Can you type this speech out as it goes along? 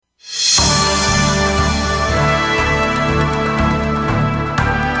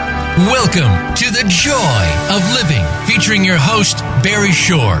Welcome to The Joy of Living, featuring your host, Barry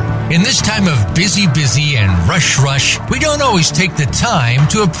Shore. In this time of busy and rush, we don't always take the time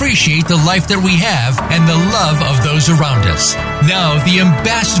to appreciate the life that we have and the love of those around us. Now, the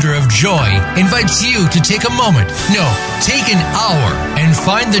ambassador of joy invites you to take a moment, take an hour, and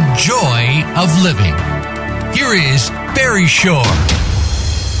find the joy of living. Here is Barry Shore.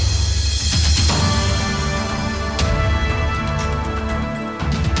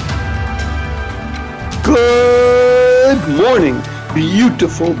 Good morning,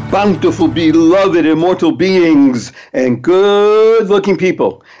 beautiful, bountiful, beloved, immortal beings, and good-looking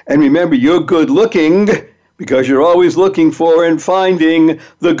people. And remember, you're good-looking because you're always looking for and finding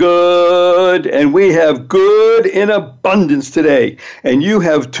the good. And we have good in abundance today. And you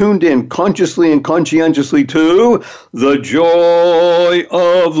have tuned in consciously and conscientiously to The Joy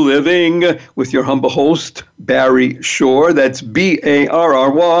of Living with your humble host, Barry Shore. That's Barry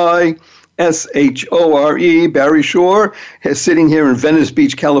Shore, Barry Shore, is sitting here in Venice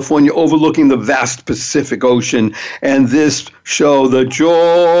Beach, California, overlooking the vast Pacific Ocean. And this show, The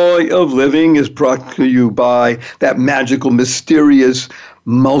Joy of Living, is brought to you by that magical, mysterious,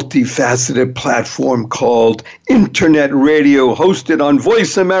 multifaceted platform called Internet Radio, hosted on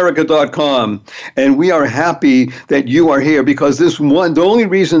voiceamerica.com. And we are happy that you are here because the only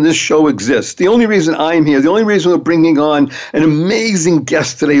reason this show exists, the only reason I'm here, the only reason we're bringing on an amazing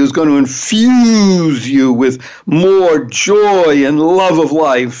guest today who's going to infuse you with more joy and love of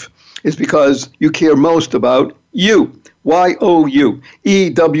life is because you care most about you. Y-O-U-E-W-E,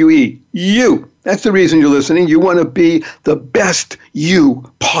 you. That's the reason you're listening. You want to be the best you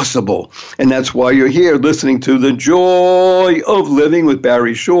possible. And that's why you're here listening to The Joy of Living with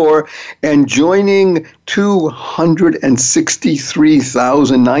Barry Shore and joining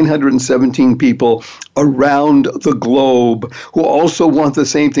 263,917 people around the globe who also want the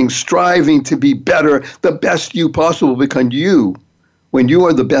same thing, striving to be better, the best you possible. Because when you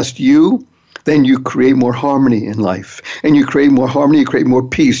are the best you, then you create more harmony in life. And you create more harmony, you create more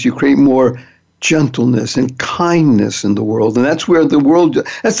peace, you create more gentleness and kindness in the world. And that's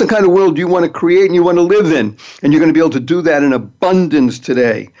the kind of world you want to create and you want to live in. And you're going to be able to do that in abundance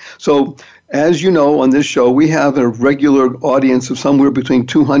today. So, as you know, on this show, we have a regular audience of somewhere between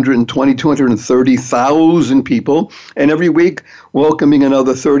 220,000, 230,000 people. And every week, welcoming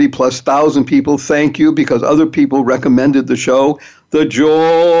another 30+ thousand people. Thank you, because other people recommended the show. The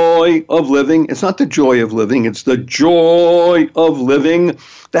Joy of Living. It's not the joy of living. It's the joy of living.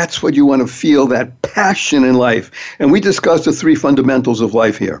 That's what you want to feel, that passion in life. And we discussed the three fundamentals of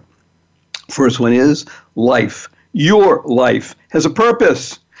life here. First one is life. Your life has a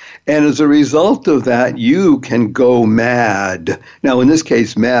purpose. And as a result of that, you can go mad. Now, in this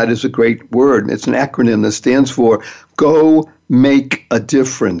case, mad is a great word. It's an acronym that stands for Go Make a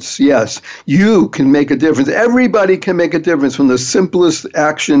Difference. Yes, you can make a difference. Everybody can make a difference, from the simplest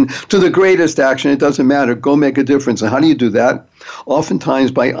action to the greatest action. It doesn't matter. Go make a difference. And how do you do that?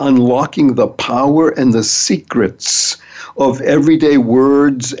 Oftentimes by unlocking the power and the secrets of everyday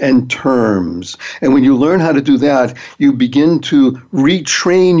words and terms. And when you learn how to do that, you begin to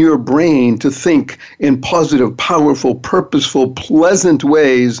retrain your brain to think in positive, powerful, purposeful, pleasant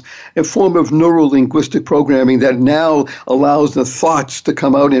ways, a form of neuro-linguistic programming that now allows the thoughts to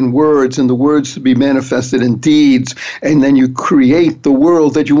come out in words and the words to be manifested in deeds. And then you create the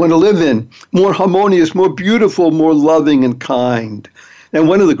world that you want to live in, more harmonious, more beautiful, more loving and kind. And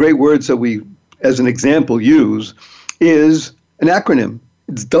one of the great words that we, as an example, use is an acronym.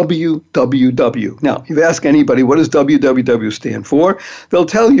 It's WWW. Now, if you ask anybody, what does WWW stand for? They'll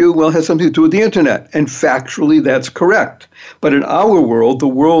tell you, well, it has something to do with the internet. And factually, that's correct. But in our world, the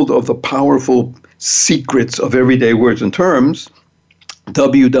world of the powerful secrets of everyday words and terms,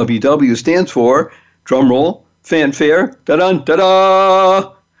 WWW stands for, drum roll, fanfare, da-dun,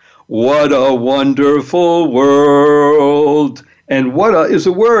 da-da! What a wonderful world. And what is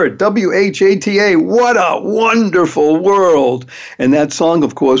a word, W-H-A-T-A, what a wonderful world. And that song,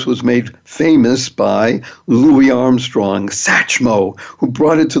 of course, was made famous by Louis Armstrong, Satchmo, who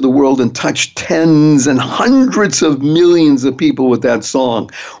brought it to the world and touched tens and hundreds of millions of people with that song.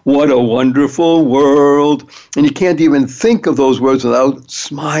 What a wonderful world. And you can't even think of those words without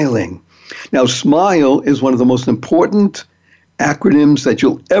smiling. Now, SMILE is one of the most important acronyms that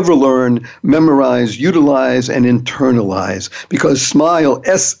you'll ever learn, memorize, utilize, and internalize. Because SMILE,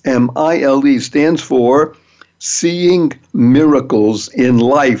 S-M-I-L-E, stands for Seeing Miracles in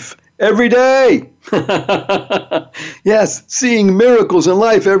Life Every Day. Yes, seeing miracles in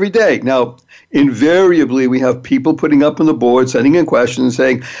life every day. Now, invariably, we have people putting up on the board, sending in questions,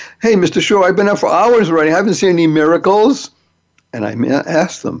 saying, hey, Mr. Shore, I've been up for hours already. I haven't seen any miracles. And I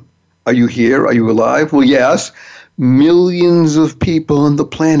ask them, Are you here? Are you alive? Well, yes. Millions of people on the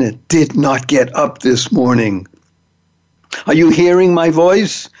planet did not get up this morning. Are you hearing my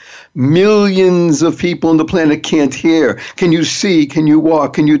voice? Millions of people on the planet can't hear. Can you see? Can you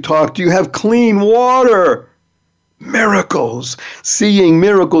walk? Can you talk? Do you have clean water? Miracles. Seeing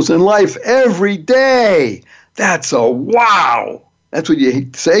miracles in life every day. That's a wow. That's what you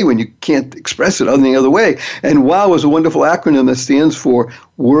say when you can't express it any other way. And WOW is a wonderful acronym that stands for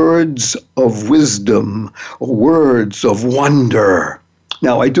Words of Wisdom, or Words of Wonder.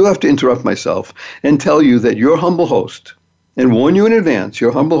 Now, I do have to interrupt myself and tell you that your humble host, and warn you in advance,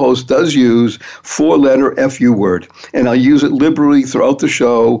 your humble host does use four-letter FU word, and I'll use it liberally throughout the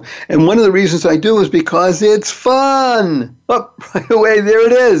show. And one of the reasons I do is because it's fun. Oh, right away, there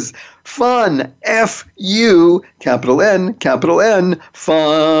it is. Fun. F-U, capital N,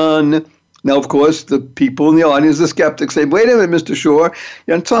 fun. Now, of course, the people in the audience, the skeptics, say, wait a minute, Mr. Shore,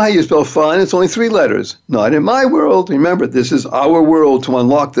 that's not how you spell fun. It's only 3 letters. Not in my world. Remember, this is our world to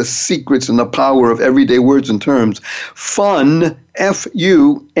unlock the secrets and the power of everyday words and terms. Fun,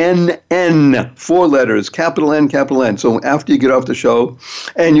 F-U-N-N, 4 letters, capital N. So after you get off the show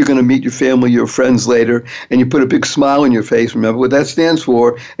and you're going to meet your family, your friends later, and you put a big smile on your face, remember what that stands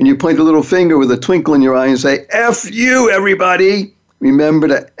for, and you point a little finger with a twinkle in your eye and say, F-U, everybody. Remember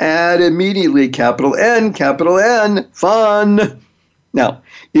to add immediately, capital N, fun. Now,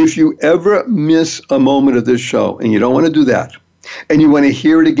 if you ever miss a moment of this show, and you don't want to do that, and you want to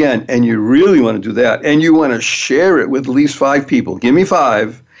hear it again, and you really want to do that, and you want to share it with at least 5 people, give me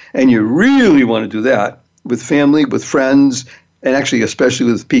 5, and you really want to do that with family, with friends, and actually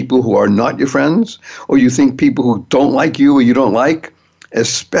especially with people who are not your friends, or you think people who don't like you or you don't like,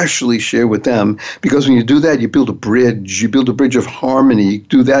 especially share with them, because when you do that, you build a bridge. You build a bridge of harmony. You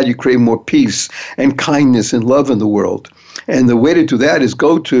do that, you create more peace and kindness and love in the world. And the way to do that is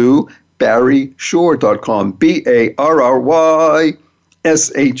go to barryshore.com, BARRYSHORE,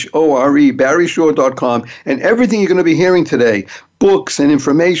 barryshore.com. And everything you're going to be hearing today, books and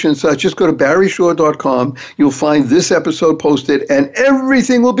information and such, just go to barryshore.com. You'll find this episode posted, and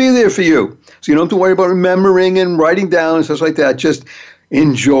everything will be there for you. So you don't have to worry about remembering and writing down and stuff like that. Just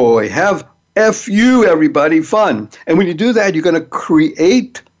enjoy. Have FU, everybody, fun. And when you do that, you're going to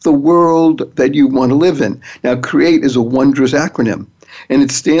create the world that you want to live in. Now, CREATE is a wondrous acronym, and it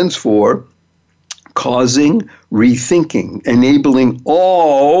stands for Causing Rethinking, Enabling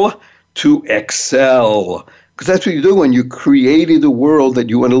All to Excel. Because that's what you do when you created the world that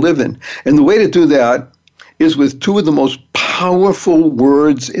you want to live in. And the way to do that is with 2 of the most powerful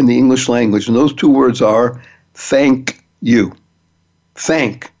words in the English language. And those 2 words are thank you.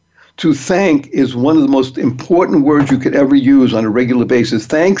 Thank. To thank is one of the most important words you could ever use on a regular basis.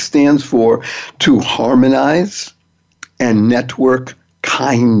 Thank stands for to harmonize and network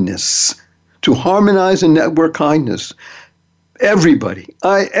kindness. To harmonize and network kindness. Everybody,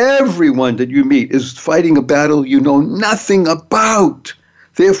 everyone that you meet is fighting a battle you know nothing about.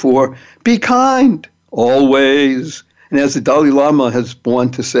 Therefore, be kind always. And as the Dalai Lama has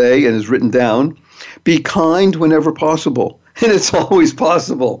wanted to say and has written down, be kind whenever possible. And it's always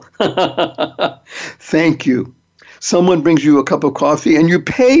possible. Thank you. Someone brings you a cup of coffee and you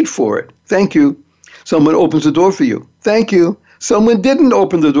paid for it. Thank you. Someone opens the door for you. Thank you. Someone didn't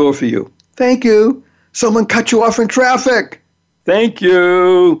open the door for you. Thank you. Someone cut you off in traffic. Thank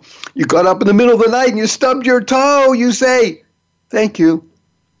you. You got up in the middle of the night and you stubbed your toe. You say, thank you.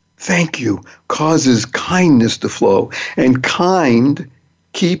 Thank you causes kindness to flow. And kind,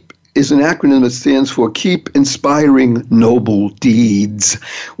 keep, is an acronym that stands for Keep Inspiring Noble Deeds.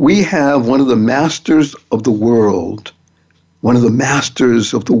 We have one of the masters of the world in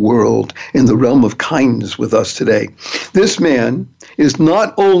the realm of kindness with us today. This man is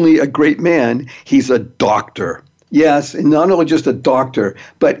not only a great man, he's a doctor. Yes, and not only just a doctor,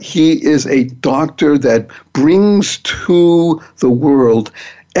 but he is a doctor that brings to the world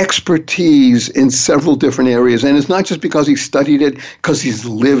expertise in several different areas. And it's not just because he studied it, because he's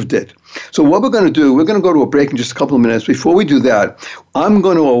lived it. So what we're going to do, we're going to go to a break in just a couple of minutes. Before we do that, I'm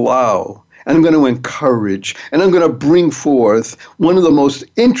going to allow, and I'm going to encourage, and I'm going to bring forth one of the most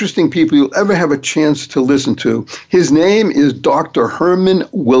interesting people you'll ever have a chance to listen to. His name is Dr. Herman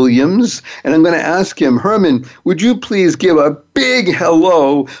Williams, and I'm going to ask him, Herman, would you please give a big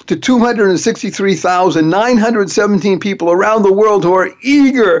hello to 263,917 people around the world who are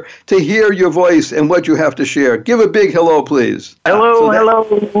eager to hear your voice and what you have to share. Give a big hello, please. Hello,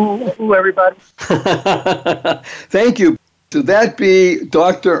 everybody. Thank you. So that be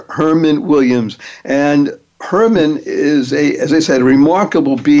Dr. Herman Williams. And Herman is as I said, a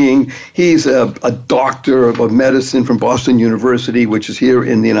remarkable being. He's a doctor of medicine from Boston University, which is here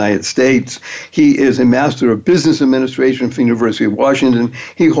in the United States. He is a master of business administration from the University of Washington.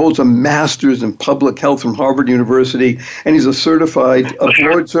 He holds a master's in public health from Harvard University, and he's a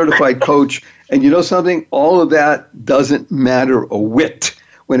board certified coach. And you know something? All of that doesn't matter a whit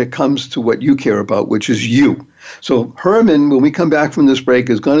when it comes to what you care about, which is you. So Herman, when we come back from this break,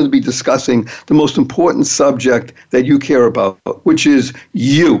 is going to be discussing the most important subject that you care about, which is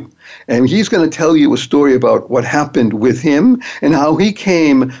you. And he's going to tell you a story about what happened with him and how he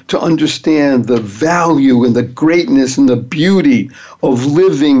came to understand the value and the greatness and the beauty of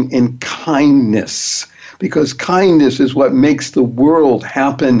living in kindness. Because kindness is what makes the world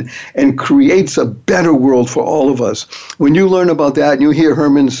happen and creates a better world for all of us. When you learn about that and you hear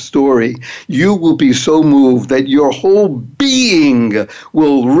Herman's story, you will be so moved that your whole being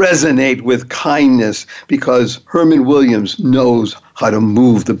will resonate with kindness, because Herman Williams knows how to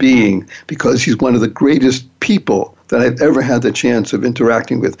move the being, because he's one of the greatest people that I've ever had the chance of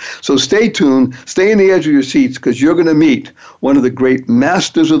interacting with. So stay tuned, stay in the edge of your seats, because you're going to meet one of the great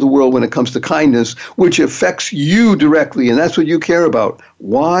masters of the world when it comes to kindness, which affects you directly, and that's what you care about.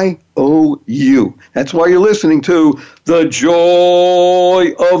 Y-O-U. That's why you're listening to The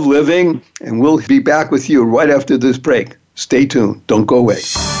Joy of Living, and we'll be back with you right after this break. Stay tuned. Don't go away.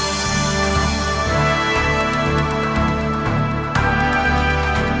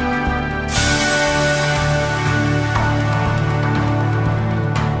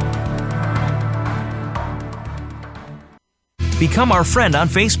 Become our friend on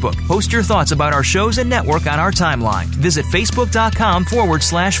Facebook. Post your thoughts about our shows and network on our timeline. Visit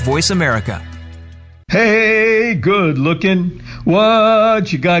Facebook.com/Voice America. Hey, good looking.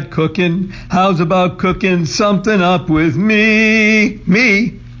 What you got cooking? How's about cooking something up with me?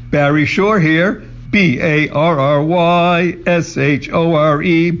 Me, Barry Shore here. BARRYSHORE,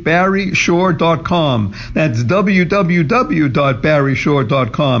 BarryShore.com. That's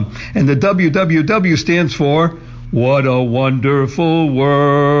www.barryshore.com. And the www stands for What a Wonderful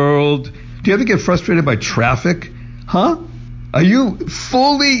World. Do you ever get frustrated by traffic? Huh? Are you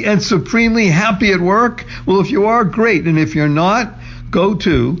fully and supremely happy at work? Well, if you are, great. And if you're not, go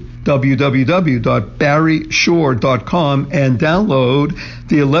to www.barryshore.com and download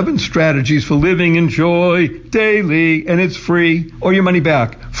the 11 Strategies for Living in Joy Daily. And it's free, or your money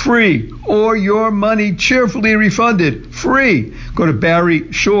back. Free, or your money cheerfully refunded. Free. Go to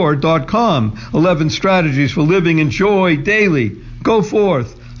barryshore.com. 11 Strategies for Living in Joy Daily. Go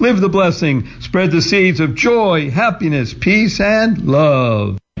forth. Live the blessing. Spread the seeds of joy, happiness, peace, and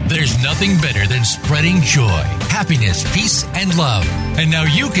love. There's nothing better than spreading joy, happiness, peace, and love. And now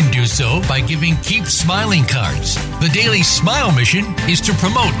you can do so by giving Keep Smiling cards. The Daily Smile mission is to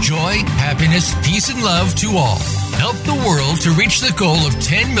promote joy, happiness, peace, and love to all. Help the world to reach the goal of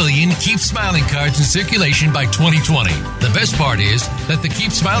 10 million Keep Smiling cards in circulation by 2020. The best part is that the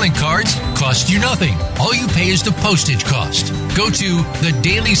Keep Smiling cards cost you nothing. All you pay is the postage cost. Go to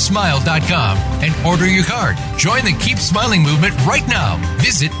thedailysmile.com and order your card. Join the Keep Smiling movement right now.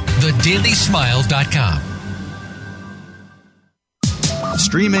 Visit thedailysmile.com.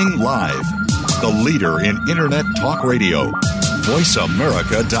 Streaming live, the leader in Internet talk radio,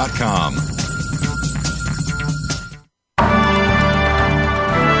 voiceamerica.com.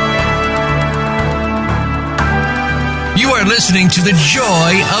 You are listening to The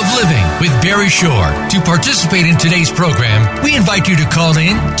Joy of Living with Barry Shore. To participate in today's program, we invite you to call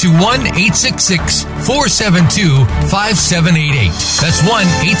in to 1-866-472-5788. That's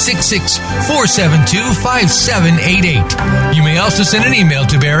 1-866-472-5788. You may also send an email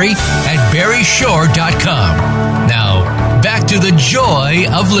to Barry at barryshore.com. Now, back to The Joy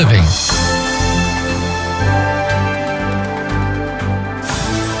of Living.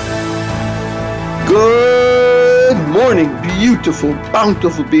 Good morning, beautiful,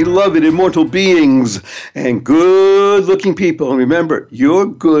 bountiful, beloved, immortal beings, and good-looking people. And remember, you're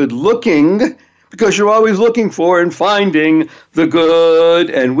good-looking because you're always looking for and finding the good,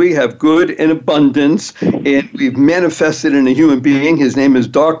 and we have good in abundance, and we've manifested in a human being. His name is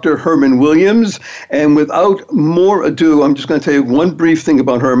Dr. Herman Williams, and without more ado, I'm just going to tell you one brief thing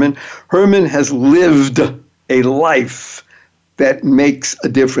about Herman. Herman has lived a life that makes a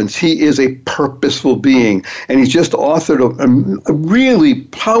difference. He is a purposeful being, and he's just authored a really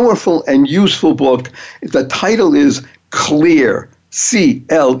powerful and useful book. The title is Clear,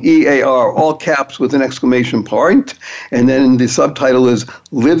 C-L-E-A-R, all caps with an exclamation point, and then the subtitle is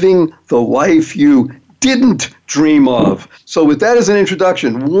Living the Life You didn't dream of. So with that as an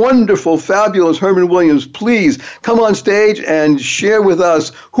introduction, wonderful, fabulous Herman Williams, please come on stage and share with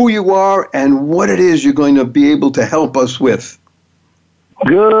us who you are and what it is you're going to be able to help us with.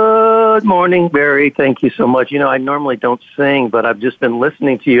 Good morning, Barry. Thank you so much. I normally don't sing, but I've just been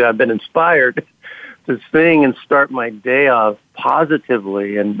listening to you. I've been inspired to sing and start my day off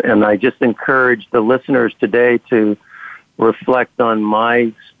positively. And I just encourage the listeners today to reflect on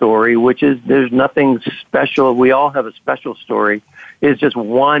my story, which is there's nothing special. We all have a special story. It's just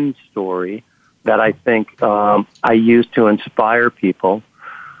one story that I think I use to inspire people.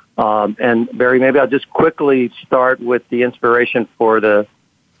 And Barry, maybe I'll just quickly start with the inspiration for the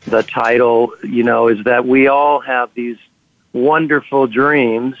title, is that we all have these wonderful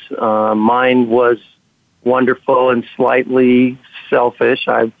dreams. Mine was wonderful and slightly selfish.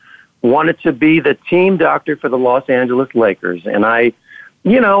 I wanted to be the team doctor for the Los Angeles Lakers. And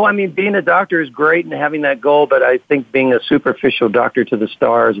being a doctor is great and having that goal, but I think being a superficial doctor to the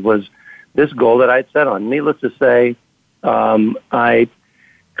stars was this goal that I'd set on. Needless to say, I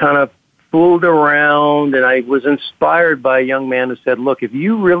kind of fooled around, and I was inspired by a young man who said, look, if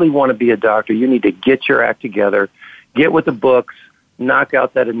you really want to be a doctor, you need to get your act together, get with the books, knock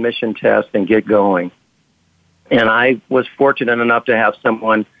out that admission test, and get going. And I was fortunate enough to have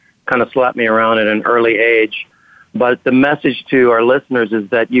someone kind of slap me around at an early age. But the message to our listeners is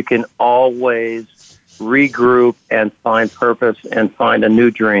that you can always regroup and find purpose and find a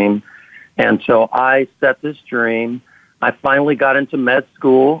new dream. And so I set this dream. I finally got into med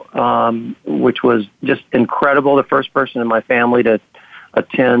school, which was just incredible. The first person in my family to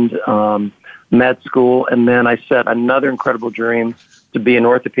attend med school. And then I set another incredible dream to be an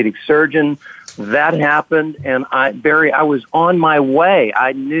orthopedic surgeon. That happened, and Barry, I was on my way.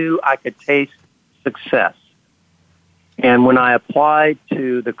 I knew I could taste success. And when I applied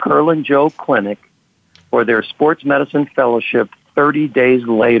to the Curlin Joe Clinic for their sports medicine fellowship, 30 days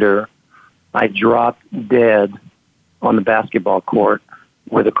later, I dropped dead on the basketball court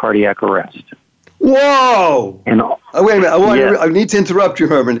with a cardiac arrest. Whoa! Wait a minute. I need to interrupt you,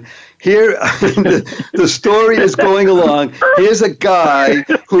 Herman. Here, the story is going along. Here's a guy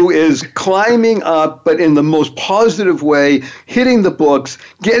who is climbing up, but in the most positive way, hitting the books,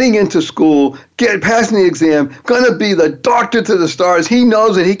 getting into school, passing the exam, going to be the doctor to the stars. He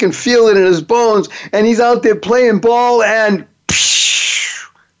knows it. He can feel it in his bones, and he's out there playing ball, and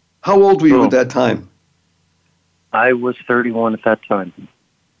how old were you at that time? I was 31 at that time.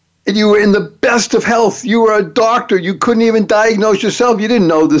 And you were in the best of health. You were a doctor. You couldn't even diagnose yourself. You didn't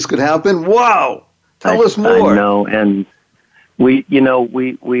know this could happen. Wow. Tell us more. I know. And we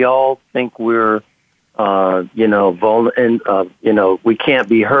all think we're, we can't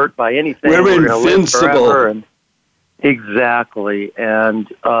be hurt by anything. We're invincible. And exactly. And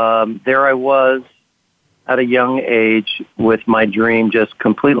there I was at a young age with my dream just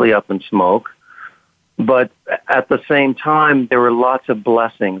completely up in smoke. But at the same time, there were lots of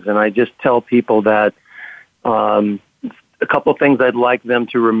blessings. And I just tell people that a couple of things I'd like them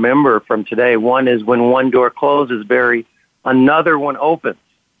to remember from today. One is when one door closes, Barry, another one opens.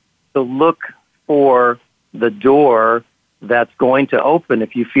 So look for the door that's going to open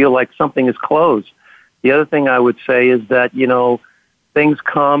if you feel like something is closed. The other thing I would say is that, things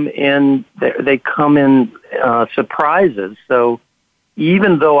come in, they come in surprises. So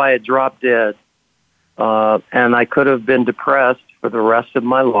even though I had dropped dead, and I could have been depressed for the rest of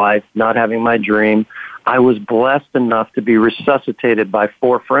my life, not having my dream, I was blessed enough to be resuscitated by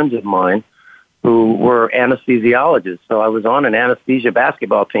 4 friends of mine who were anesthesiologists. So I was on an anesthesia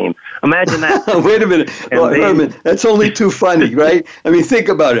basketball team. Imagine that. Wait a minute. Herman, that's only too funny, right? I mean, think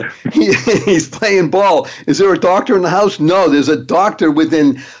about it. He's playing ball. Is there a doctor in the house? No, there's a doctor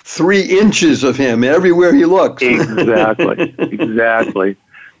within 3 inches of him everywhere he looks. Exactly.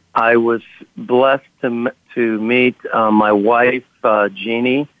 I was blessed to meet my wife,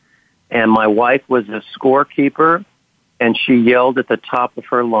 Jeannie, and my wife was a scorekeeper, and she yelled at the top of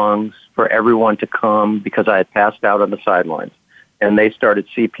her lungs for everyone to come because I had passed out on the sidelines. And they started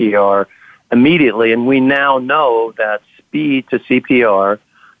CPR immediately, and we now know that speed to CPR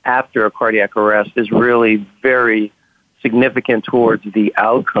after a cardiac arrest is really very significant towards the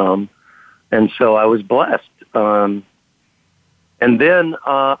outcome, and so I was blessed. And then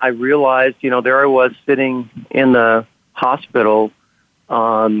I realized, there I was sitting in the hospital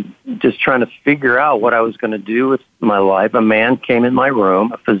just trying to figure out what I was going to do with my life. A man came in my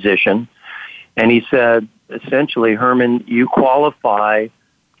room, a physician, and he said, essentially, Herman, you qualify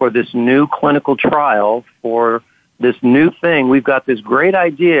for this new clinical trial for this new thing. We've got this great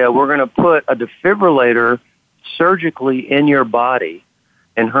idea. We're going to put a defibrillator surgically in your body,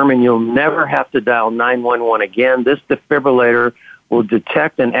 And Herman, you'll never have to dial 911 again. This defibrillator will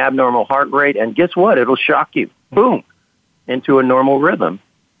detect an abnormal heart rate, and guess what? It'll shock you, boom, into a normal rhythm.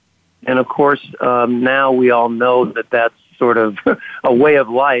 And of course, now we all know that that's sort of a way of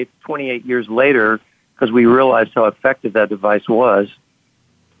life 28 years later, because we realized how effective that device was.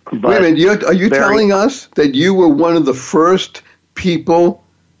 But wait a minute, are you telling us that you were one of the first people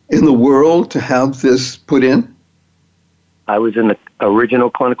in the world to have this put in? I was in the original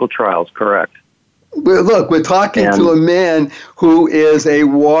clinical trials, correct. Well, look, we're talking to a man who is a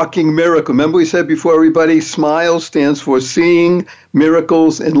walking miracle. Remember we said before, everybody, SMILE stands for seeing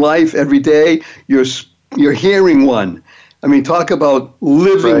miracles in life every day. You're hearing one. I mean, talk about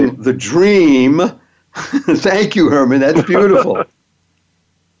living the dream. Thank you, Herman. That's beautiful.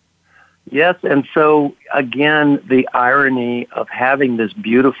 Yes, and so, again, the irony of having this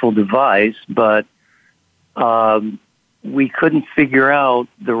beautiful device, but we couldn't figure out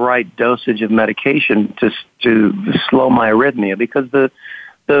the right dosage of medication to slow my arrhythmia, because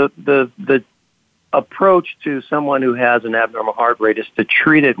the approach to someone who has an abnormal heart rate is to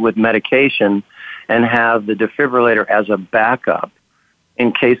treat it with medication and have the defibrillator as a backup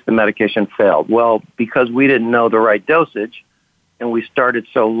in case the medication failed. Well, because we didn't know the right dosage and we started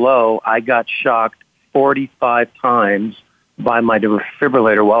so low, I got shocked 45 times by my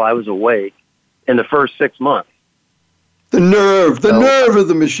defibrillator while I was awake in the first 6 months. The nerve of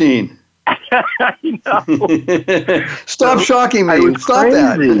the machine. I know. Stop shocking me. Stop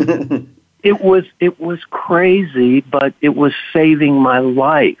crazy. that. It was crazy, but it was saving my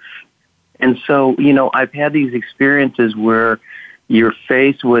life. And so, I've had these experiences where you're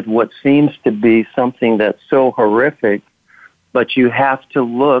faced with what seems to be something that's so horrific, but you have to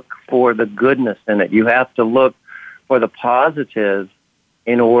look for the goodness in it. You have to look for the positive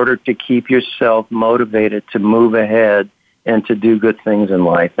in order to keep yourself motivated to move ahead and to do good things in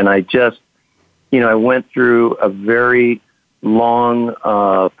life. And I just, I went through a very long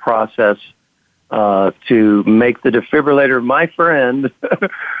process to make the defibrillator my friend.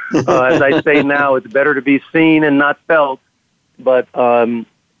 As I say now, it's better to be seen and not felt. But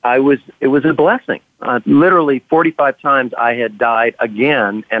it was a blessing. Literally 45 times I had died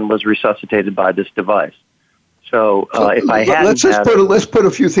again and was resuscitated by this device. So if I hadn't let's put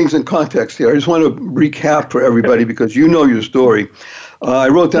a few things in context here. I just want to recap for everybody because you know your story. I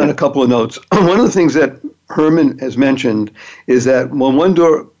wrote down a couple of notes. One of the things that Herman has mentioned is that when one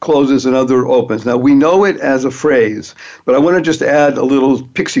door closes, another opens. Now, we know it as a phrase, but I want to just add a little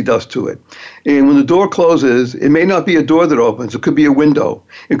pixie dust to it. And when the door closes, it may not be a door that opens. It could be a window.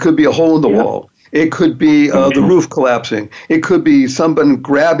 It could be a hole in the wall. It could be the roof collapsing. It could be someone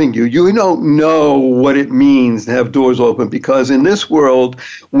grabbing you. You don't know what it means to have doors open because in this world,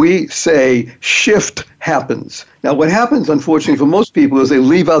 we say shift happens. Now, what happens, unfortunately, for most people is they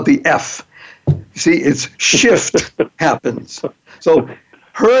leave out the F. See, it's shift happens. So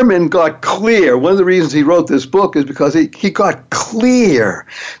Herman got clear. One of the reasons he wrote this book is because he got clear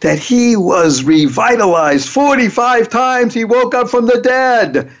that he was revitalized. 45 times he woke up from the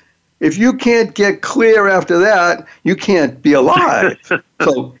dead. If you can't get clear after that, you can't be alive.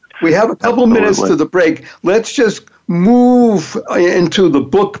 So we have a couple minutes to the break. Let's just move into the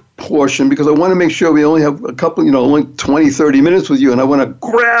book portion because I want to make sure we only have a couple, only 20, 30 minutes with you, and I want to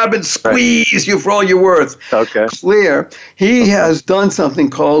grab and squeeze you for all you're worth. Okay. Clear. He has done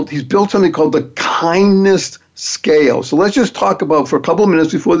he's built something called the kindness scale. So let's just talk about, for a couple of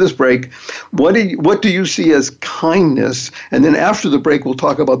minutes before this break, what do you see as kindness? And then after the break, we'll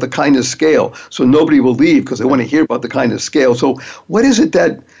talk about the kindness scale. So nobody will leave because they want to hear about the kindness scale. So what is it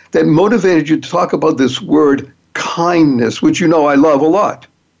that motivated you to talk about this word kindness, which I love a lot?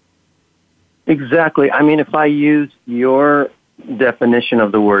 Exactly. I mean, if I use your definition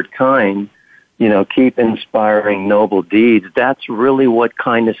of the word kind, keep inspiring noble deeds, that's really what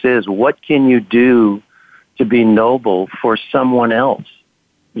kindness is. What can you do to be noble for someone else?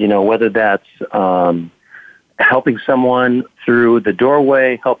 Whether that's helping someone through the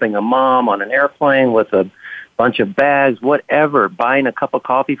doorway, helping a mom on an airplane with a bunch of bags, whatever, buying a cup of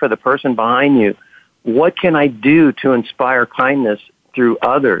coffee for the person behind you. What can I do to inspire kindness through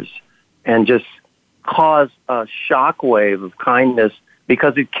others and just cause a shockwave of kindness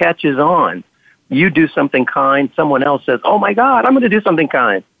because it catches on? You do something kind, someone else says, oh my God, I'm going to do something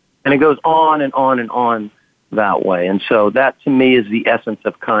kind. And it goes on and on and on that way. And so that to me is the essence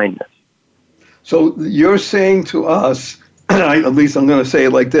of kindness. So you're saying to us, at least I'm going to say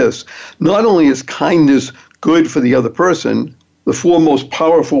it like this, not only is kindness good for the other person, the four most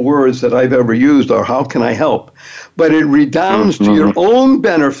powerful words that I've ever used are, how can I help? But it redounds to your own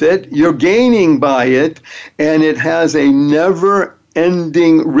benefit, you're gaining by it, and it has a never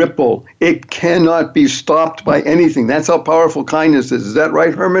unending ripple. It cannot be stopped by anything. That's how powerful kindness is. Is that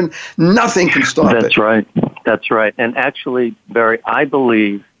right, Herman? Nothing can stop it. That's right. That's right. And actually, Barry, I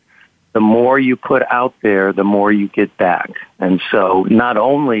believe the more you put out there, the more you get back. And so not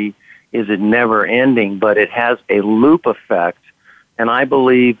only is it never ending, but it has a loop effect. And I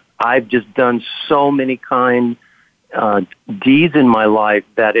believe I've just done so many kind deeds in my life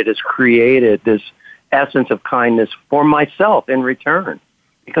that it has created this essence of kindness for myself in return.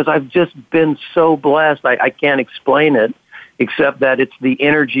 Because I've just been so blessed. I can't explain it, except that it's the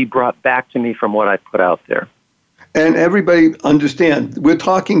energy brought back to me from what I put out there. And everybody understand, we're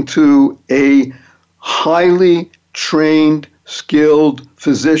talking to a highly trained, skilled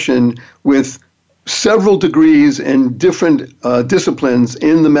physician with several degrees in different disciplines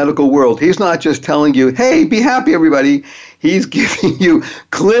in the medical world. He's not just telling you, hey, be happy, everybody. He's giving you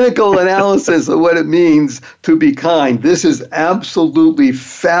clinical analysis of what it means to be kind. This is absolutely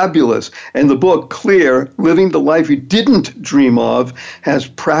fabulous. And the book, Clear, Living the Life You Didn't Dream Of, has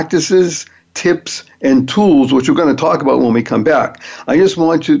practices, tips, and tools, which we're going to talk about when we come back. I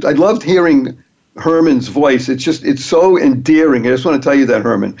loved hearing Herman's voice. It's so endearing. I just want to tell you that,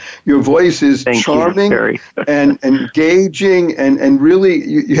 Herman. Your voice is charming and engaging, and really,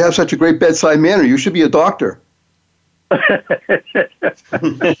 you have such a great bedside manner. You should be a doctor.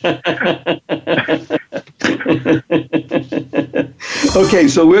 Okay,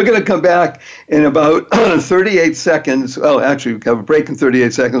 so we're going to come back in about 38 seconds. Well, actually, we have a break in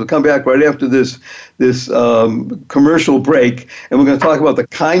 38 seconds. We'll come back right after this commercial break, and we're going to talk about the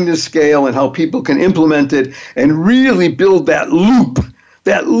kindness scale and how people can implement it and really build that loop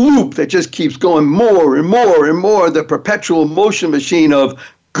that just keeps going more and more and more, the perpetual motion machine of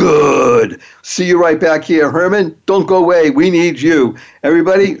good. See you right back here. Herman, don't go away. We need you.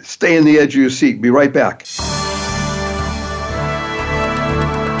 Everybody, stay in the edge of your seat. Be right back.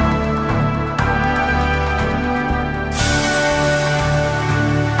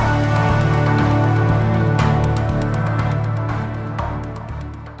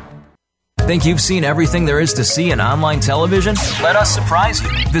 Think you've seen everything there is to see in online television? Let us surprise you.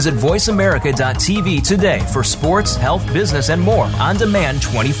 Visit voiceamerica.tv today for sports, health, business, and more on demand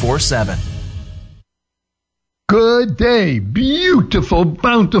 24/7. Good day, beautiful,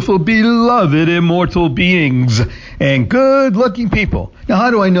 bountiful, beloved, immortal beings, and good-looking people. Now,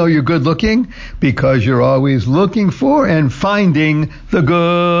 how do I know you're good-looking? Because you're always looking for and finding the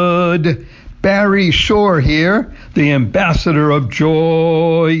good. Barry Shore here, the ambassador of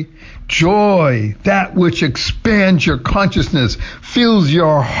joy. Joy, that which expands your consciousness, fills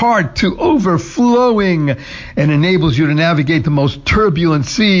your heart to overflowing, and enables you to navigate the most turbulent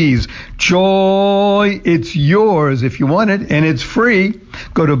seas. Joy, it's yours if you want it, and it's free.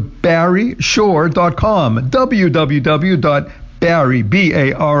 Go to barryshore.com, www.barry,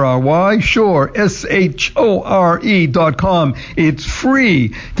 B-A-R-R-Y, Shore, SHORE.com. It's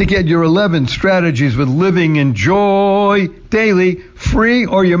free to get your 11 strategies with living in joy daily, free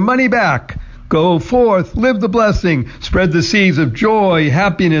or your money back. Go forth, live the blessing, spread the seeds of joy,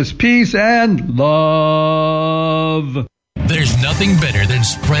 happiness, peace, and love. There's nothing better than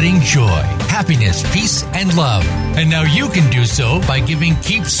spreading joy, happiness, peace, and love. And now you can do so by giving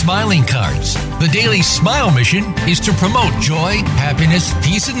Keep Smiling cards. The Daily Smile mission is to promote joy, happiness,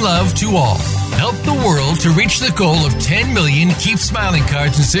 peace, and love to all. Help the world to reach the goal of 10 million Keep Smiling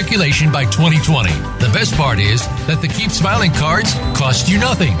cards in circulation by 2020. The best part is that the Keep Smiling cards cost you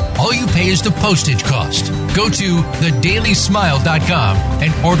nothing. All you pay is the postage cost. Go to thedailysmile.com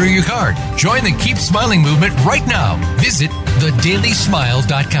and order your card. Join the Keep Smiling movement right now. Visit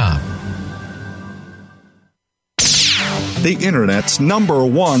thedailysmile.com. The Internet's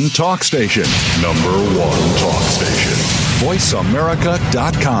 #1 talk station. #1 talk station.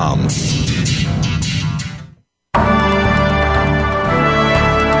 VoiceAmerica.com.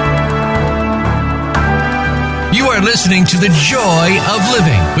 You are listening to The Joy of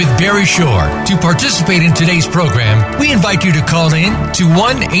Living with Barry Shore. To participate in today's program, we invite you to call in to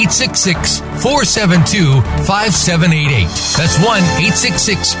 1-866-472-5788. That's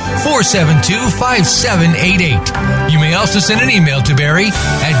 1-866-472-5788. You may also send an email to Barry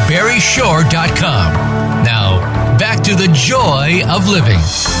at barryshore.com. Now, back to The Joy of Living.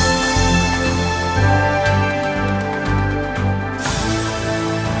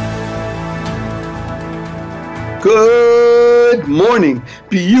 Good morning,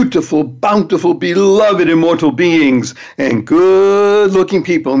 beautiful, bountiful, beloved, immortal beings, and good-looking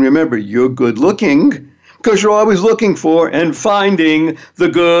people. And remember, you're good-looking, because you're always looking for and finding the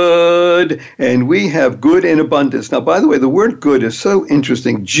good. And we have good in abundance. Now, by the way, the word good is so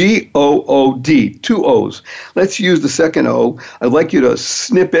interesting. G-O-O-D, 2 O's. Let's use the second O. I'd like you to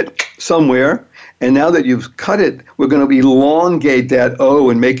snip it somewhere. And now that you've cut it, we're going to elongate that O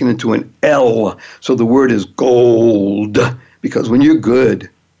and make it into an L. So the word is gold. Because when you're good,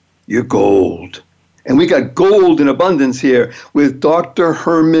 you're gold. And we got gold in abundance here with Dr.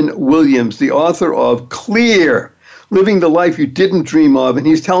 Herman Williams, the author of Clear, Living the Life You Didn't Dream of. And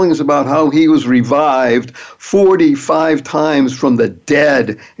he's telling us about how he was revived 45 times from the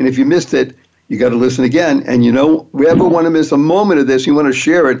dead. And if you missed it, you got to listen again. And you know, we ever want to miss a moment of this, you want to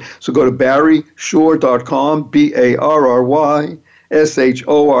share it. So go to barryshore.com, BARRYSHORE,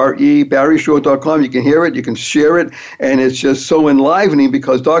 barryshore.com. You can hear it, you can share it, and it's just so enlivening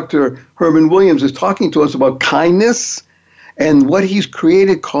because Dr. Herman Williams is talking to us about kindness and what he's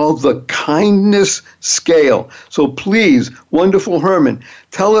created called the kindness scale. So please, wonderful Herman,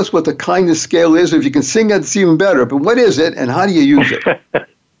 tell us what the kindness scale is. If you can sing it, it's even better. But what is it, and how do you use it?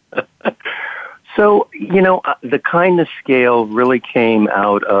 So, you know, the kindness scale really came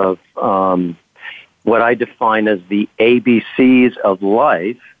out of what I define as the ABCs of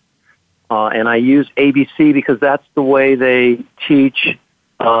life. And I use ABC because that's the way they teach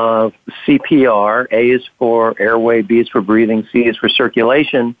CPR. A is for airway, B is for breathing, C is for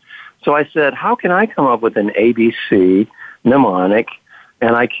circulation. So I said, how can I come up with an ABC mnemonic?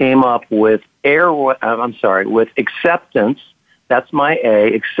 And I came up with with acceptance. That's my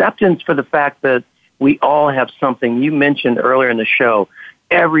A. Acceptance for the fact that we all have something. You mentioned earlier in the show,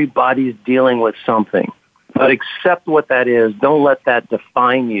 everybody's dealing with something. But accept what that is. Don't let that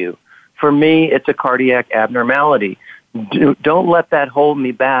define you. For me, it's a cardiac abnormality. Don't let that hold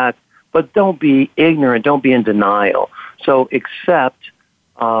me back, but don't be ignorant. Don't be in denial. So accept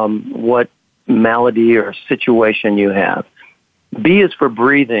what malady or situation you have. B is for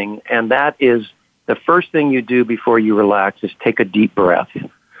breathing, and that is the first thing you do before you relax is take a deep breath.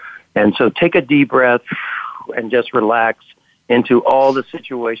 And so take a deep breath and just relax into all the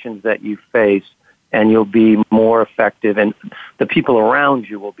situations that you face, and you'll be more effective, and the people around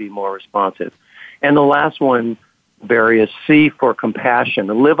you will be more responsive. And the last one, Barry, is C for compassion.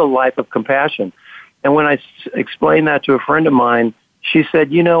 Live a life of compassion. And when I explained that to a friend of mine, she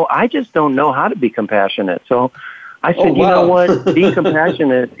said, you know, I just don't know how to be compassionate. So I said, you know what? Being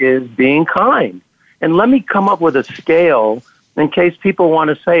compassionate is being kind. And let me come up with a scale in case people want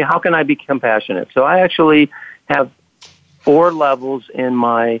to say, how can I be compassionate? So I actually have 4 levels in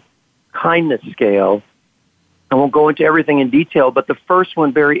my kindness scale. I won't go into everything in detail, but the first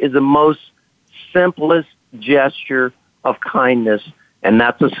one, Barry, is the most simplest gesture of kindness, and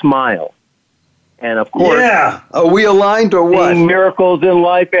that's a smile. And of course, yeah, are we aligned or what? Seeing miracles in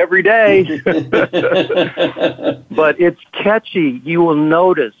life every day. But it's catchy. You will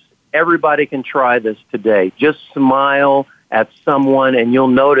notice everybody can try this today. Just smile at someone, and you'll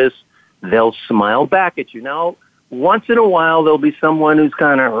notice they'll smile back at you. Now, once in a while, there'll be someone who's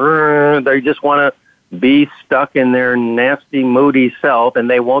kind of, they just want to be stuck in their nasty, moody self, and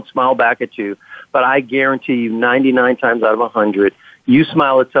they won't smile back at you. But I guarantee you 99 times out of 100, you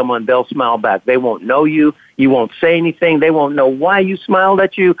smile at someone, they'll smile back. They won't know you. You won't say anything. They won't know why you smiled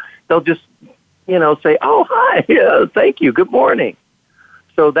at you. They'll just, say, oh, hi, thank you, good morning.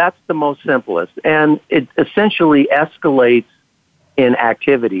 So that's the most simplest. And it essentially escalates in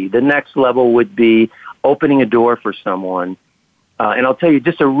activity. The next level would be opening a door for someone. And I'll tell you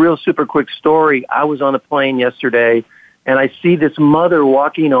just a real super quick story. I was on a plane yesterday, and I see this mother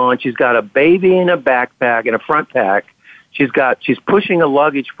walking on. She's got a baby in a backpack, in a front pack. She's pushing a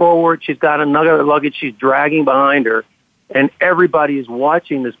luggage forward. She's got another luggage she's dragging behind her. And everybody is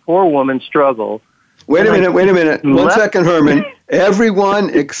watching this poor woman struggle. Wait a minute. 1 second, Herman. Everyone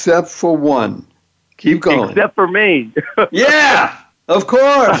except for one. Keep going. Except for me. Yeah, of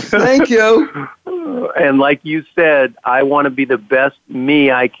course. Thank you. And like you said, I want to be the best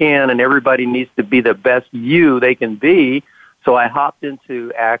me I can, and everybody needs to be the best you they can be. So I hopped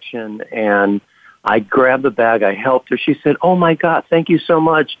into action, and I grabbed the bag. I helped her. She said, oh, my God, thank you so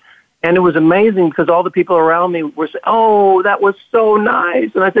much. And it was amazing because all the people around me were saying, oh, that was so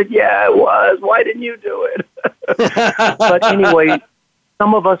nice. And I said, yeah, it was. Why didn't you do it? But anyway,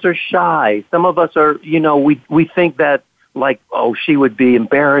 some of us are shy. Some of us are, we think that like, oh, she would be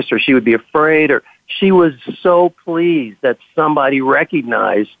embarrassed or she would be afraid, or she was so pleased that somebody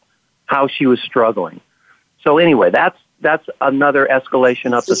recognized how she was struggling. So anyway, that's another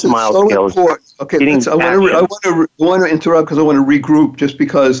escalation up the smile so scale. Important. Okay, I want to interrupt because I want to regroup, just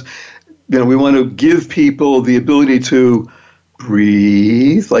because we want to give people the ability to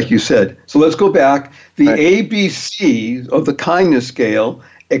breathe, like you said. So let's go back. The ABC of the kindness scale: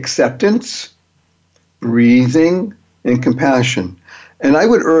 acceptance, breathing, and compassion. And I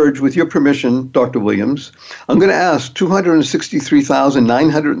would urge, with your permission, Dr. Williams, I'm going to ask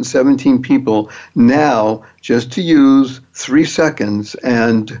 263,917 people now just to use 3 seconds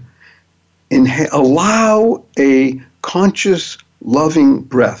and allow a conscious, loving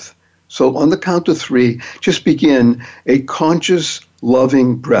breath. So on the count of 3, just begin a conscious,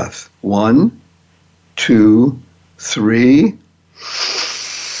 loving breath. 1, 2, 3.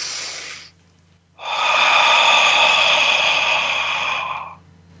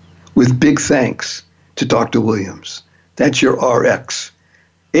 With big thanks to Dr. Williams. That's your RX.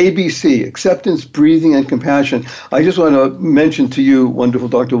 ABC, acceptance, breathing, and compassion. I just want to mention to you, wonderful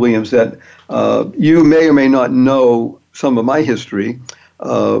Dr. Williams, that you may or may not know some of my history,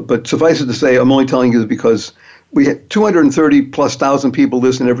 but suffice it to say, I'm only telling you this because we have 230 plus thousand people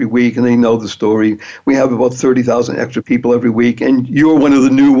listen every week, and they know the story. We have about 30,000 extra people every week, and you're one of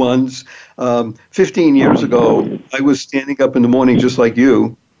the new ones. 15 years ago, I was standing up in the morning just like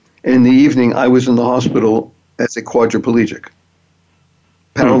you. In the evening, I was in the hospital as a quadriplegic,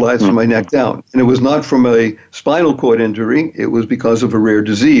 paralyzed from my neck down. And it was not from a spinal cord injury. It was because of a rare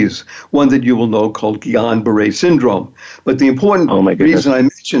disease, one that you will know called Guillain-Barré syndrome. But the important reason I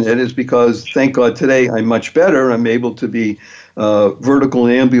mention it is because, thank God, today I'm much better. I'm able to be vertical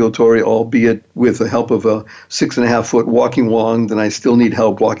and ambulatory, albeit with the help of a 6.5-foot walking wand, and I still need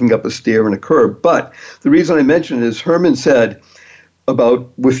help walking up a stair and a curb. But the reason I mention it is Herman said, about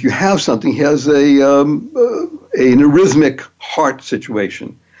if you have something, he has an arrhythmic heart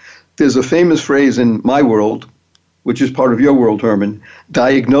situation. There's a famous phrase in my world, which is part of your world, Herman: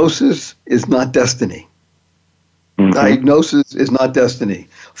 diagnosis is not destiny. Mm-hmm. Diagnosis is not destiny.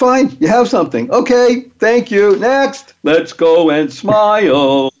 Fine, you have something. Okay, thank you. Next, let's go and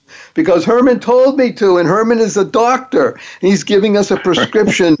smile. Because Herman told me to, and Herman is a doctor, and he's giving us a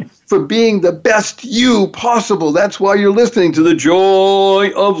prescription for being the best you possible. That's why you're listening to The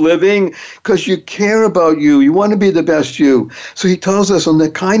Joy of Living, because you care about you. You want to be the best you. So he tells us on the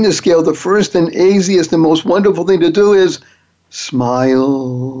kindness scale, the first and easiest and most wonderful thing to do is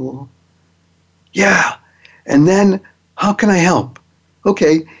smile. Yeah. And then, how can I help?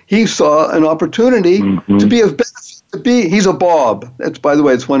 Okay, he saw an opportunity to be of benefit. He's a Bob. That's, by the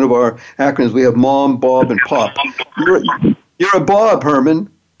way, it's one of our acronyms. We have Mom, Bob, and Pop. You're a Bob, Herman.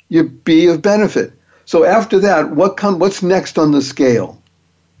 You be of benefit. So after that, what's next on the scale?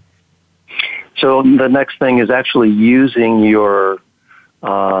 So the next thing is actually using your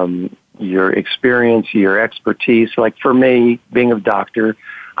experience, your expertise. Like for me, being a doctor,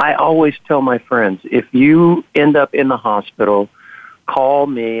 I always tell my friends, if you end up in the hospital, call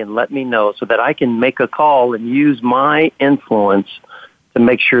me and let me know so that I can make a call and use my influence to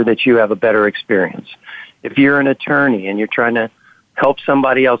make sure that you have a better experience. If you're an attorney and you're trying to help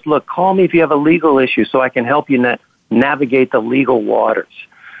somebody else, look, call me if you have a legal issue so I can help you navigate the legal waters.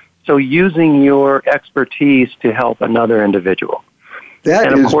 So using your expertise to help another individual.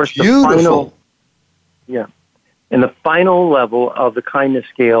 That is beautiful. And the final level of the kindness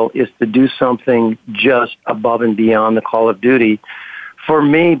scale is to do something just above and beyond the call of duty. For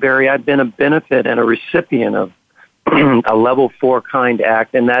me, Barry, I've been a benefit and a recipient of a level 4 kind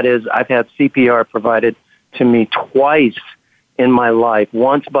act, and that is I've had CPR provided to me twice in my life,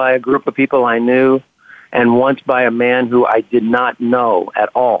 once by a group of people I knew and once by a man who I did not know at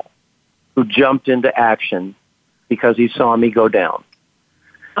all, who jumped into action because he saw me go down.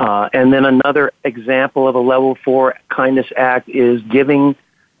 And then another example of a level 4 kindness act is giving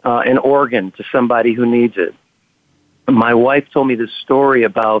an organ to somebody who needs it. My wife told me this story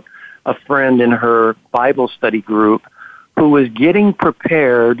about a friend in her Bible study group who was getting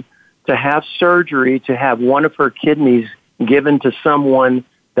prepared to have surgery to have one of her kidneys given to someone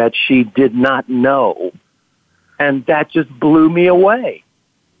that she did not know. And that just blew me away.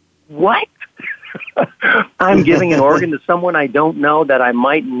 What? I'm giving an organ to someone I don't know that I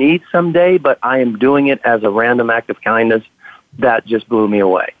might need someday, but I am doing it as a random act of kindness. That just blew me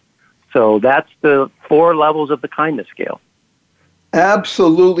away. So that's the 4 levels of the kindness scale.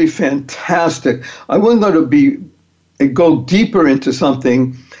 Absolutely fantastic. I want to go deeper into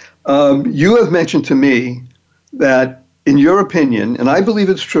something. You have mentioned to me that, in your opinion, and I believe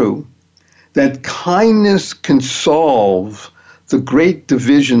it's true, that kindness can solve the great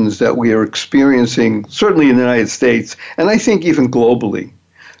divisions that we are experiencing, certainly in the United States, and I think even globally.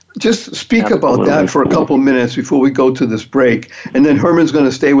 Just speak Absolutely. about that for a couple of minutes before we go to this break. And then Herman's going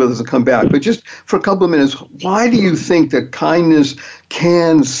to stay with us and come back. But just for a couple of minutes, why do you think that kindness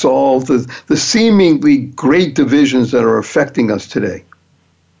can solve the seemingly great divisions that are affecting us today?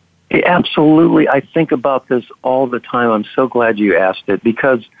 Absolutely. I think about this all the time. I'm so glad you asked it,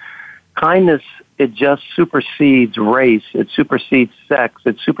 because kindness, it just supersedes race. It supersedes sex.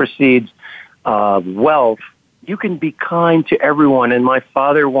 It supersedes wealth. You can be kind to everyone. And my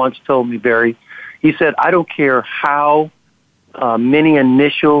father once told me, Barry, he said, I don't care how many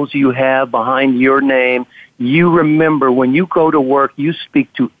initials you have behind your name. You remember when you go to work, you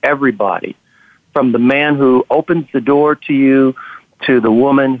speak to everybody, from the man who opens the door to you, to the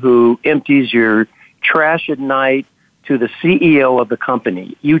woman who empties your trash at night, to the CEO of the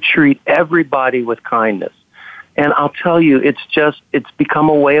company. You treat everybody with kindness. And I'll tell you, it's become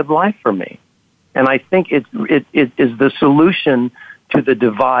a way of life for me. And I think it is the solution to the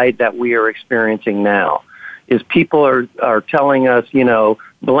divide that we are experiencing now, is people are telling us,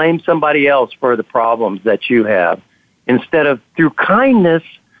 blame somebody else for the problems that you have. Instead of, through kindness,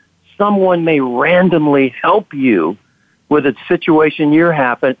 someone may randomly help you with a situation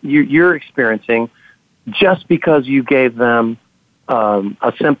you're experiencing, just because you gave them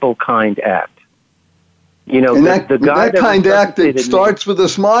a simple, kind act. And that kind act that starts with a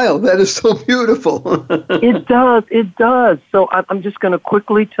smile. That is so beautiful. It does. So I'm just going to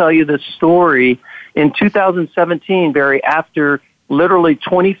quickly tell you this story. In 2017, Barry, after literally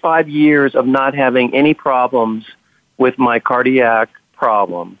 25 years of not having any problems with my cardiac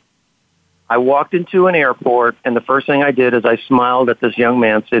problem, I walked into an airport, and the first thing I did is I smiled at this young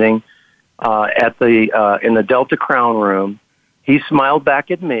man sitting in the Delta Crown room. He smiled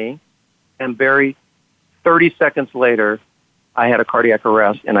back at me, and Barry, 30 seconds later, I had a cardiac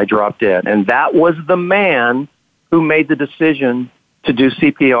arrest and I dropped dead. And that was the man who made the decision to do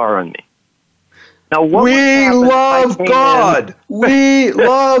CPR on me. Now, we love God. We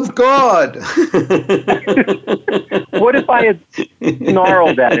love God. What if I had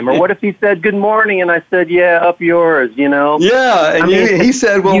snarled at him? Or what if he said, good morning, and I said, yeah, up yours, Yeah, and he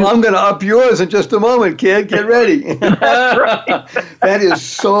said, well, I'm going to up yours in just a moment, kid. Get ready. That's right. That is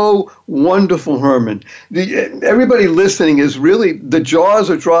so wonderful, Herman. Everybody listening is really, the jaws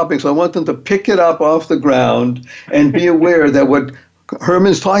are dropping, so I want them to pick it up off the ground and be aware that what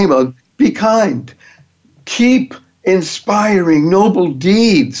Herman's talking about, be kind. Keep inspiring noble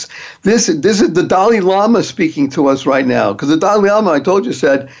deeds. This is the Dalai Lama speaking to us right now, because the Dalai Lama, I told you,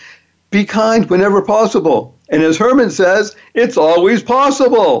 said, be kind whenever possible. And as Herman says, it's always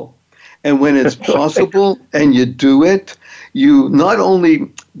possible. And when it's possible and you do it, you not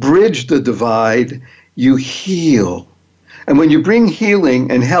only bridge the divide, you heal. And when you bring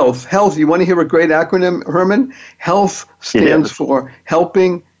healing and health, you want to hear a great acronym, Herman? Health stands for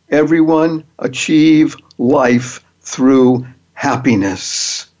helping everyone achieve life through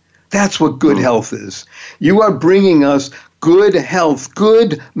happiness. That's what good health is. You are bringing us good health,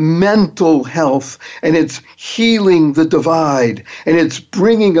 good mental health, and it's healing the divide, and it's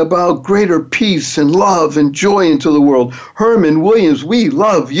bringing about greater peace and love and joy into the world. Herman Williams, we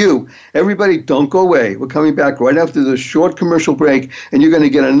love you. Everybody, don't go away. We're coming back right after this short commercial break, and you're going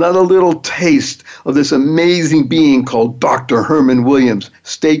to get another little taste of this amazing being called Dr. Herman Williams.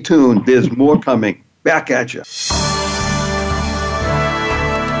 Stay tuned. There's more coming. Back at you.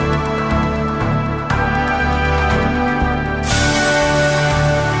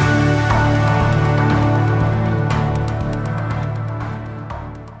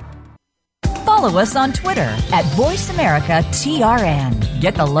 Follow us on Twitter at VoiceAmericaTRN.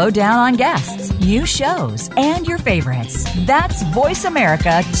 Get the lowdown on guests, new shows, and your favorites. That's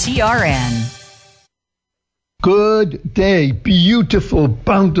VoiceAmericaTRN. Good day, beautiful,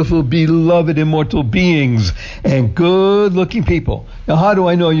 bountiful, beloved, immortal beings, and good-looking people. Now, how do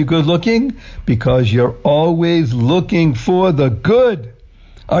I know you're good-looking? Because you're always looking for the good.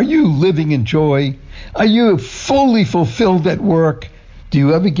 Are you living in joy? Are you fully fulfilled at work? Do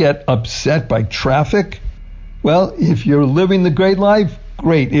you ever get upset by traffic? Well, if you're living the great life,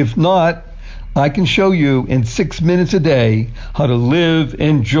 great. If not, I can show you in 6 minutes a day how to live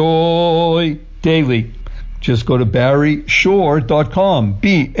in joy daily. Just go to barryshore.com,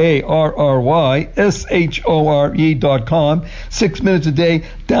 BARRYSHORE.com. 6 minutes a day,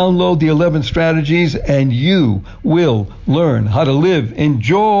 download the 11 strategies, and you will learn how to live in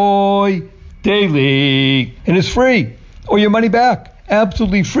joy daily. And it's free, or your money back.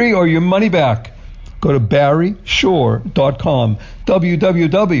 Absolutely free, or your money back. Go to barryshore.com.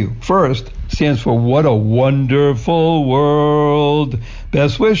 WWW first stands for What a Wonderful World.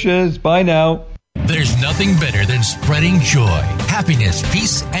 Best wishes. Bye now. There's nothing better than spreading joy, happiness,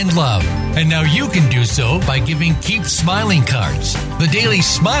 peace, and love. And now you can do so by giving Keep Smiling cards. The Daily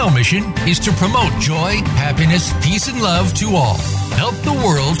Smile mission is to promote joy, happiness, peace, and love to all. Help the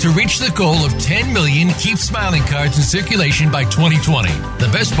world to reach the goal of 10 million Keep Smiling cards in circulation by 2020. The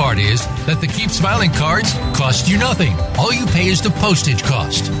best part is that the Keep Smiling cards cost you nothing. All you pay is the postage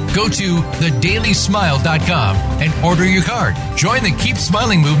cost. Go to thedailysmile.com and order your card. Join the Keep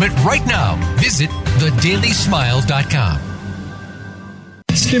Smiling movement right now. Visit thedailysmile.com.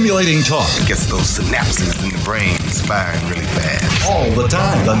 Stimulating talk Gets those synapses in the brain firing really fast. all the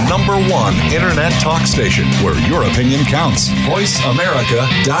time. The #1 internet talk station where your opinion counts.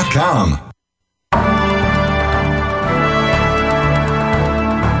 VoiceAmerica.com.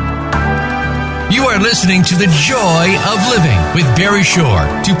 You are listening to The Joy of Living with Barry Shore.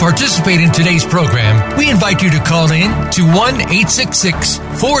 To participate in today's program, we invite you to call in to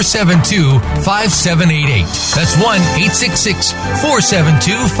 1-866-472-5788. That's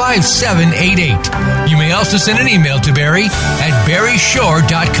 1-866-472-5788. You may also send an email to Barry at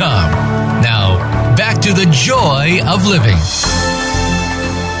barryshore.com. Now, back to The Joy of Living.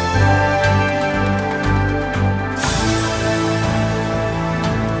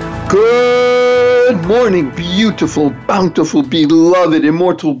 Good morning, beautiful, bountiful, beloved,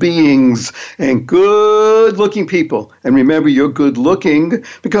 immortal beings, and good-looking people. And remember, you're good-looking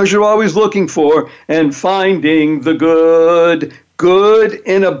because you're always looking for and finding the good. Good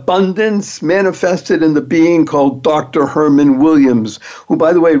in abundance manifested in the being called Dr. Herman Williams, who,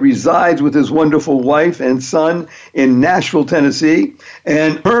 by the way, resides with his wonderful wife and son in Nashville, Tennessee.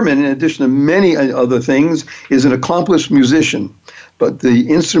 And Herman, in addition to many other things, is an accomplished musician. But the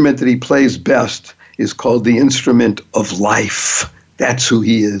instrument that he plays best is called the instrument of life. That's who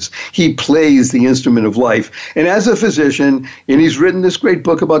he is. He plays the instrument of life. And as a physician, and he's written this great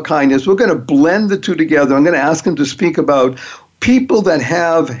book about kindness, we're going to blend the two together. I'm going to ask him to speak about people that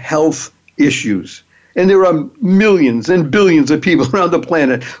have health issues. And there are millions and billions of people around the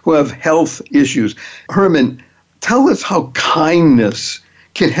planet who have health issues. Herman, tell us how kindness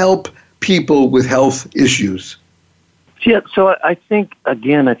can help people with health issues. Yeah, so I think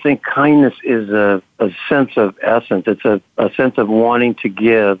kindness is a sense of essence. It's a sense of wanting to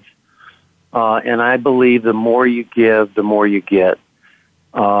give. And I believe the more you give, the more you get.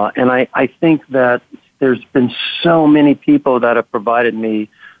 And I think that there's been so many people that have provided me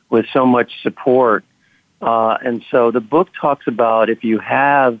with so much support. And so the book talks about if you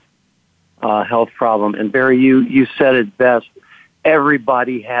have a health problem, and Barry, you said it best,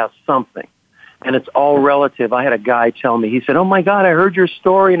 everybody has something. And it's all relative. I had a guy tell me, he said, "Oh my God, I heard your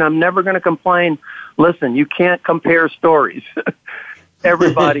story and I'm never going to complain." Listen, you can't compare stories.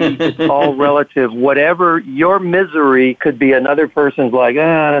 Everybody, it's all relative. Whatever your misery could be, another person's like,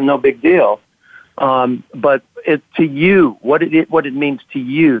 no big deal. But it to you, what it means to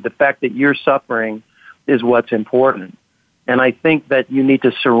you, the fact that you're suffering is what's important. And I think that you need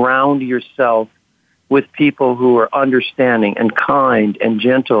to surround yourself with people who are understanding and kind and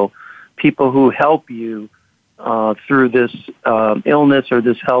gentle, people who help you through this illness or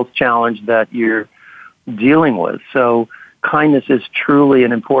this health challenge that you're dealing with. So kindness is truly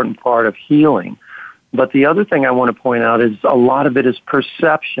an important part of healing. But the other thing I want to point out is a lot of it is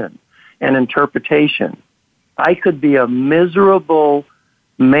perception and interpretation. I could be a miserable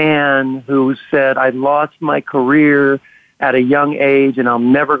man who said, "I lost my career at a young age and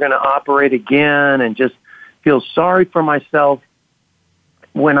I'm never going to operate again," and just feel sorry for myself.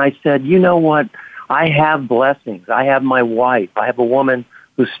 When I said, you know what, I have blessings. I have my wife. I have a woman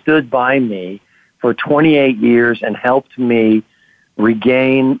who stood by me for 28 years and helped me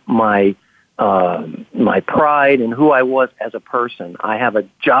regain my pride in who I was as a person. I have a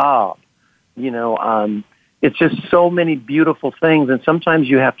job. It's just so many beautiful things, and sometimes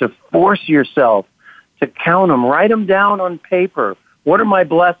you have to force yourself to count them, write them down on paper. What are my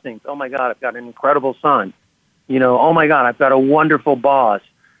blessings? Oh my God, I've got an incredible son. Oh my God, I've got a wonderful boss.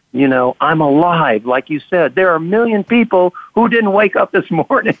 I'm alive. Like you said, there are a million people who didn't wake up this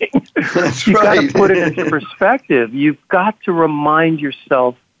morning. That's You've right. got to put it into perspective. You've got to remind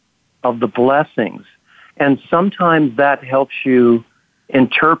yourself of the blessings. And sometimes that helps you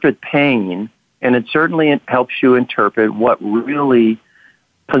interpret pain, and it certainly helps you interpret what really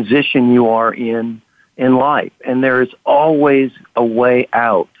position you are in life. And there is always a way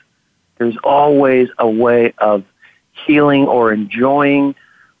out. There's always a way of healing or enjoying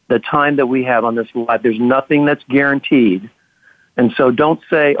the time that we have on this life. There's nothing that's guaranteed. And so don't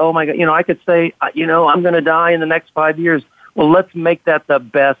say, oh my God, I could say, I'm going to die in the next 5 years. Well, let's make that the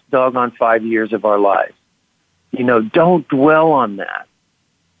best doggone 5 years of our lives. Don't dwell on that.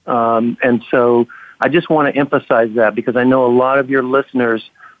 And so I just want to emphasize that because I know a lot of your listeners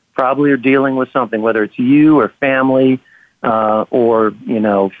probably are dealing with something, whether it's you or family or,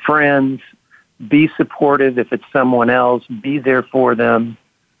 friends. Be supportive if it's someone else. Be there for them.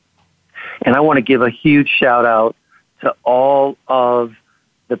 And I want to give a huge shout out to all of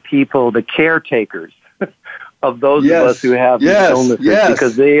the people, the caretakers of those of us who have these illnesses,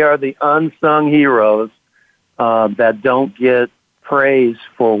 because they are the unsung heroes that don't get praise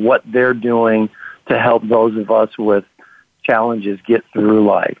for what they're doing to help those of us with challenges get through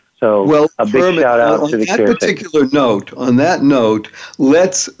life. So a big Herman, shout out to the caretakers. On that note,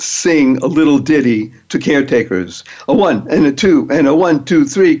 let's sing a little ditty to caretakers. A 1 and a 2 and a 1, 2,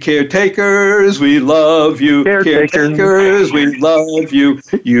 3. Caretakers, we love you. Caretakers, we love you.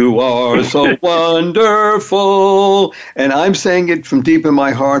 You are so wonderful. And I'm saying it from deep in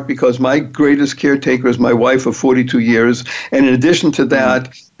my heart because my greatest caretaker is my wife of 42 years. And in addition to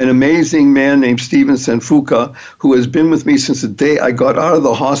that, an amazing man named Steven Senfuka, who has been with me since the day I got out of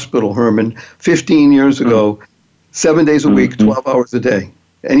the hospital, Herman, 15 years ago, 7 days a week, 12 hours a day.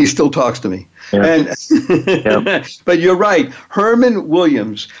 And he still talks to me. Yeah. But you're right. Herman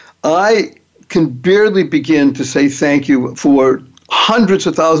Williams, I can barely begin to say thank you for hundreds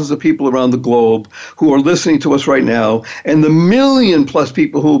of thousands of people around the globe who are listening to us right now, and the 1 million+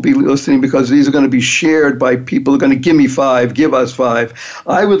 people who will be listening, because these are going to be shared by people who are going to give me 5, give us 5.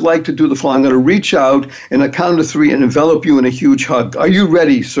 I would like to do the following. I'm going to reach out and a count of 3 and envelop you in a huge hug. Are you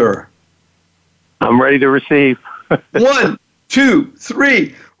ready, sir? I'm ready to receive. 1, 2,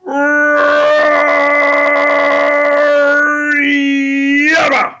 3.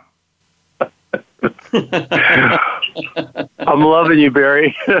 I'm loving you,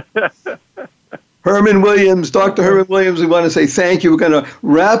 Barry. Herman Williams, Dr. Herman Williams, we want to say thank you. We're going to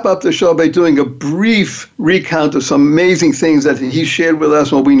wrap up the show by doing a brief recount of some amazing things that he shared with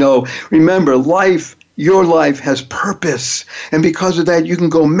us, what we know. Remember, your life has purpose. And because of that, you can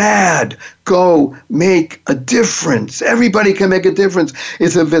go mad. Go make a difference. Everybody can make a difference.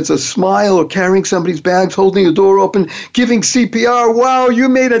 If it's a smile or carrying somebody's bags, holding the door open, giving CPR, wow, you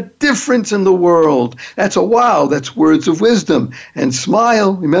made a difference in the world. That's a wow. That's words of wisdom. And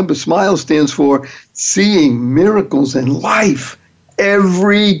smile, remember, smile stands for seeing miracles in life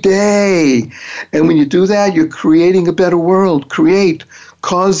every day. And when you do that, you're creating a better world.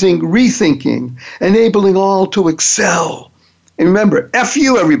 Causing rethinking, enabling all to excel. And remember, F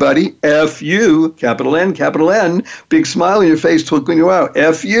you, everybody. F you, capital N, big smile on your face, twinkling you out.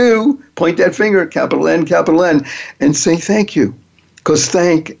 F you, point that finger, capital N, and say thank you. Because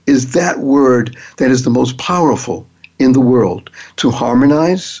thank is that word that is the most powerful in the world to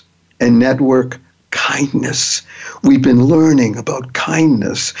harmonize and network kindness. We've been learning about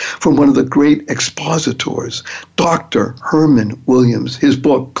kindness from one of the great expositors, Dr. Herman Williams. His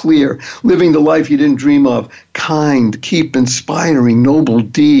book, Clear, Living the Life You Didn't Dream of, kind, keep inspiring noble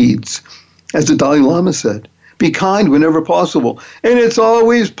deeds. As the Dalai Lama said, be kind whenever possible, and it's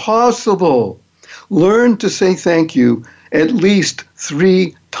always possible. Learn to say thank you at least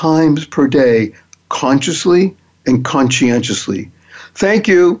 3 times per day, consciously and conscientiously. Thank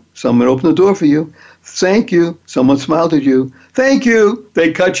you. Someone opened the door for you. Thank you. Someone smiled at you. Thank you.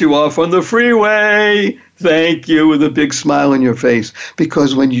 They cut you off on the freeway. Thank you, with a big smile on your face.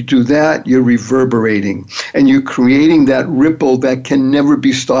 Because when you do that, you're reverberating and you're creating that ripple that can never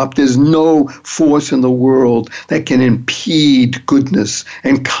be stopped. There's no force in the world that can impede goodness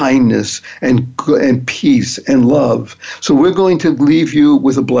and kindness and peace and love. So we're going to leave you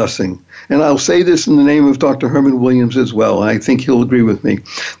with a blessing. And I'll say this in the name of Dr. Herman Williams as well. I think he'll agree with me.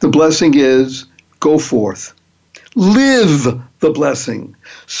 The blessing is, go forth. Live the blessing.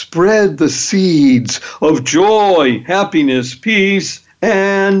 Spread the seeds of joy, happiness, peace,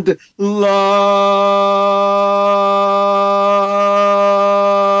 and love.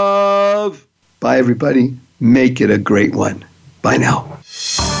 Bye, everybody. Make it a great one. Bye now.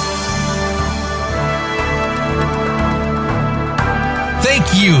 Thank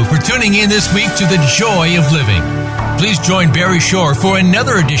you for tuning in this week to The Joy of Living. Please join Barry Shore for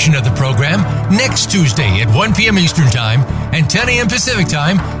another edition of the program next Tuesday at 1 p.m. Eastern Time and 10 a.m. Pacific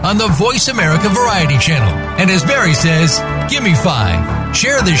Time on the Voice America Variety Channel. And as Barry says, give me 5.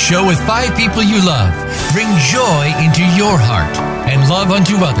 Share this show with 5 people you love. Bring joy into your heart and love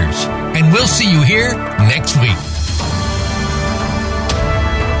unto others. And we'll see you here next week.